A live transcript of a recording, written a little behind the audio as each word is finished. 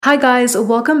Hi, guys.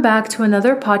 Welcome back to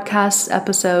another podcast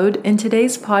episode. In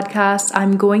today's podcast,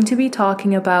 I'm going to be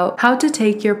talking about how to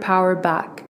take your power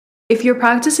back. If you're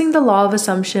practicing the law of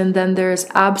assumption, then there's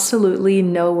absolutely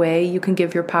no way you can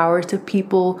give your power to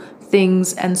people,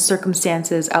 things, and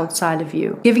circumstances outside of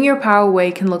you. Giving your power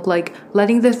away can look like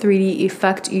letting the 3D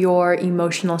affect your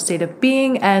emotional state of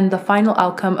being and the final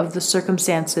outcome of the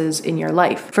circumstances in your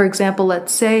life. For example,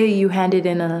 let's say you handed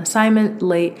in an assignment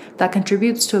late that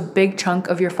contributes to a big chunk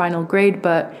of your final grade,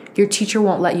 but your teacher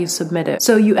won't let you submit it.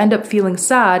 So you end up feeling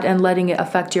sad and letting it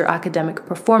affect your academic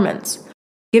performance.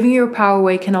 Giving your power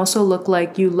away can also look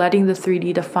like you letting the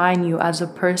 3D define you as a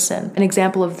person. An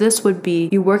example of this would be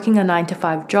you working a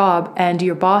 9-to-5 job and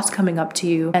your boss coming up to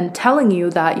you and telling you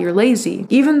that you're lazy.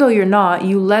 Even though you're not,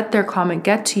 you let their comment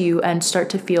get to you and start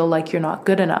to feel like you're not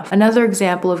good enough. Another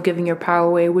example of giving your power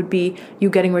away would be you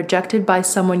getting rejected by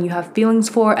someone you have feelings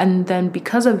for and then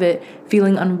because of it,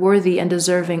 feeling unworthy and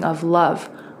deserving of love.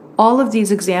 All of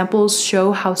these examples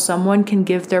show how someone can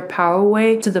give their power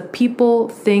away to the people,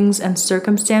 things, and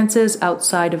circumstances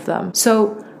outside of them.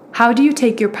 So, how do you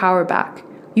take your power back?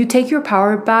 You take your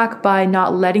power back by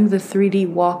not letting the 3D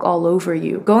walk all over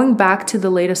you. Going back to the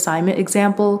late assignment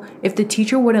example, if the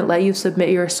teacher wouldn't let you submit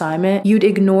your assignment, you'd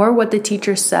ignore what the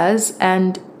teacher says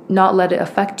and not let it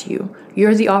affect you.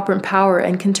 You're the operant power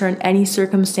and can turn any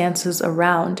circumstances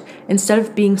around. Instead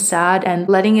of being sad and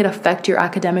letting it affect your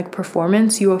academic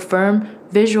performance, you affirm,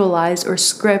 visualize, or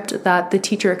script that the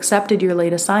teacher accepted your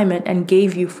late assignment and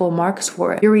gave you full marks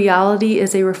for it. Your reality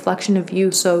is a reflection of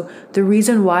you, so the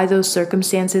reason why those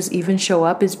circumstances even show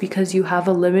up is because you have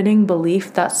a limiting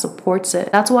belief that supports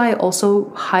it. That's why I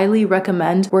also highly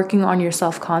recommend working on your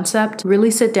self-concept.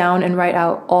 Really sit down and write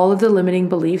out all of the limiting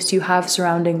beliefs you have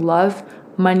surrounding love,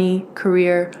 money,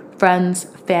 career, friends,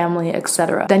 family,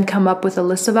 etc. Then come up with a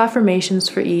list of affirmations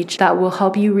for each that will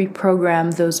help you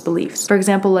reprogram those beliefs. For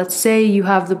example, let's say you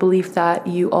have the belief that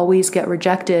you always get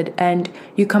rejected and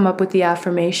you come up with the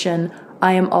affirmation,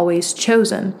 I am always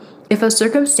chosen. If a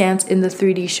circumstance in the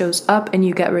 3D shows up and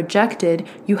you get rejected,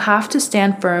 you have to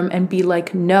stand firm and be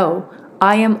like, no,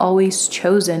 I am always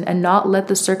chosen, and not let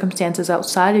the circumstances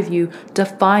outside of you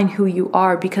define who you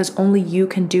are, because only you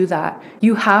can do that.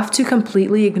 You have to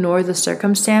completely ignore the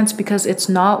circumstance because it's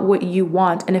not what you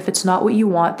want, and if it's not what you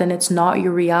want, then it's not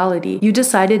your reality. You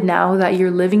decided now that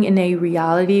you're living in a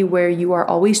reality where you are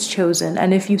always chosen,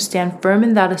 and if you stand firm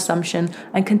in that assumption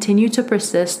and continue to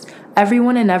persist,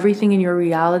 everyone and everything in your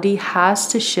reality has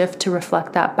to shift to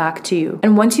reflect that back to you.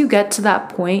 And once you get to that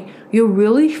point, you'll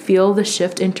really feel the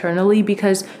shift internally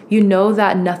because you know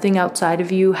that nothing outside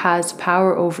of you has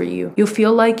power over you. You'll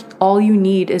feel like all you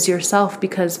need is yourself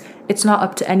because it's not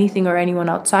up to anything or anyone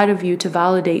outside of you to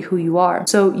validate who you are.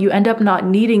 So you end up not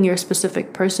needing your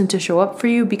specific person to show up for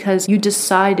you because you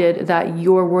decided that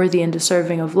you're worthy and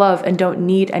deserving of love and don't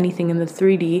need anything in the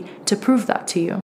 3D to prove that to you.